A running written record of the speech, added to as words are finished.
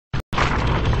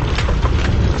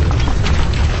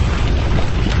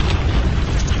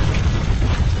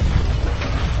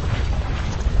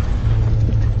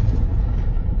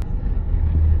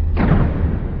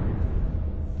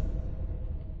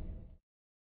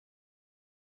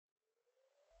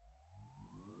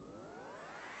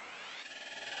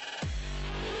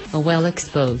A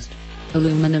well-exposed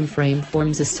aluminum frame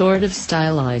forms a sort of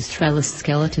stylized trellis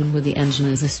skeleton with the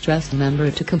engine as a stressed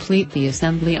member to complete the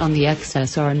assembly on the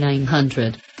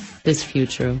XSR900. This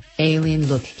future, alien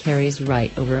look carries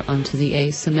right over onto the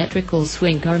asymmetrical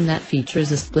swing arm that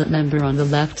features a split member on the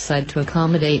left side to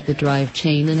accommodate the drive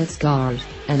chain in its guard,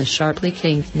 and a sharply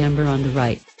kinked member on the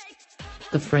right.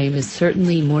 The frame is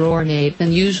certainly more ornate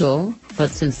than usual,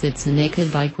 but since it's a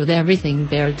naked bike with everything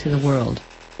bared to the world,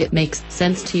 it makes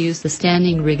sense to use the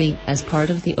standing rigging as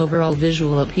part of the overall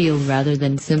visual appeal rather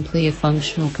than simply a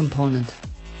functional component.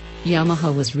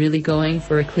 Yamaha was really going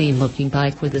for a clean-looking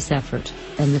bike with this effort,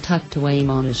 and the tucked-away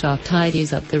monoshock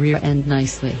tidies up the rear end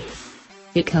nicely.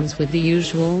 It comes with the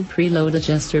usual preload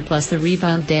adjuster plus a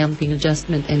rebound damping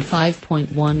adjustment and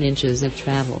 5.1 inches of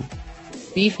travel.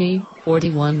 Beefy,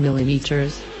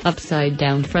 41mm,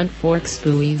 upside-down front forks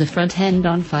buoy the front end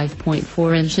on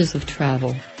 5.4 inches of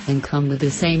travel, and come with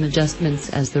the same adjustments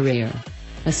as the rear.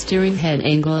 A steering head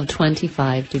angle of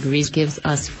 25 degrees gives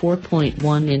us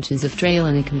 4.1 inches of trail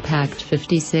and a compact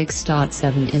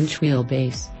 56.7-inch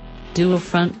wheelbase. Dual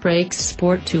front brakes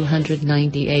sport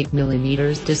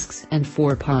 298mm discs and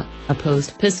 4-pot,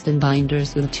 opposed piston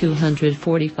binders with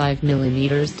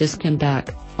 245mm disc and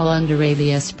back, all under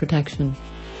ABS protection.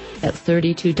 At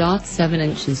 32.7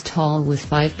 inches tall with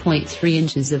 5.3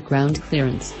 inches of ground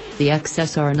clearance, the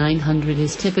XSR900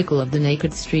 is typical of the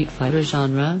naked street fighter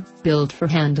genre, built for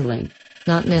handling,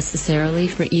 not necessarily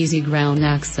for easy ground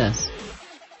access.